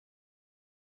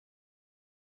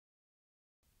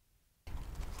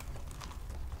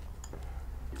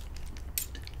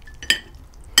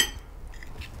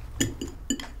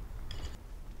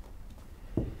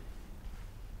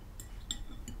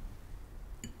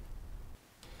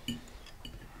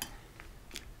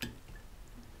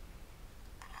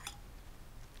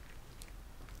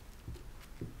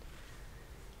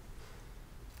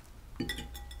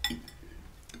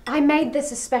I made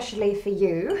this especially for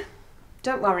you.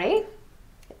 Don't worry,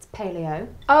 it's paleo.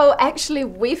 Oh, actually,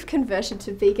 we've converted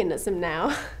to veganism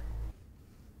now.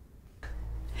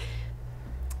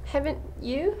 Haven't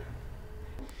you?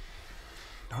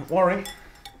 Don't worry.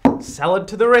 Salad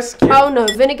to the rescue. Oh no,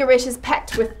 vinaigrette is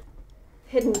packed with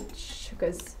hidden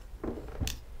sugars.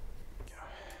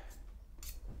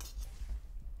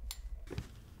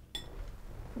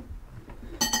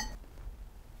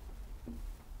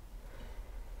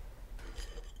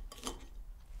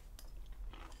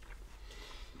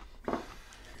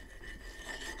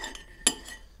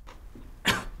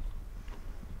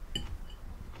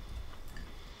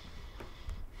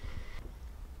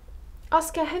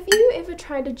 Oscar, have you ever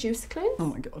tried a juice cleanse? Oh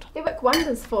my god. They work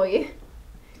wonders for you.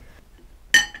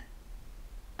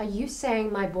 Are you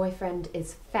saying my boyfriend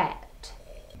is fat?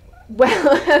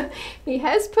 Well, he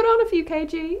has put on a few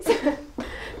kgs.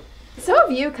 So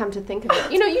have you, come to think of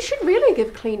it. You know, you should really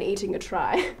give clean eating a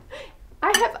try.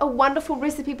 I have a wonderful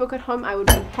recipe book at home I would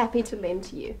be happy to lend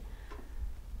to you.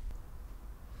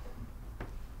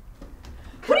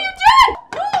 What are you doing?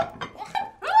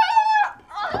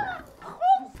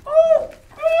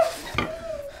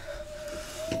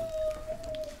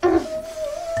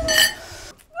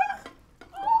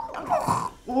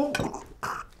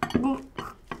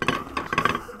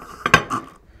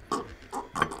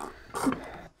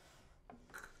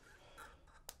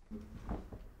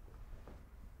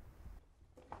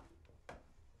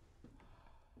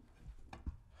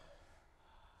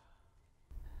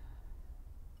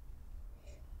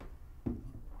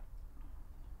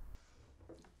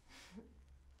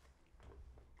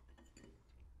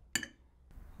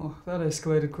 Oh, that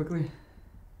escalated quickly.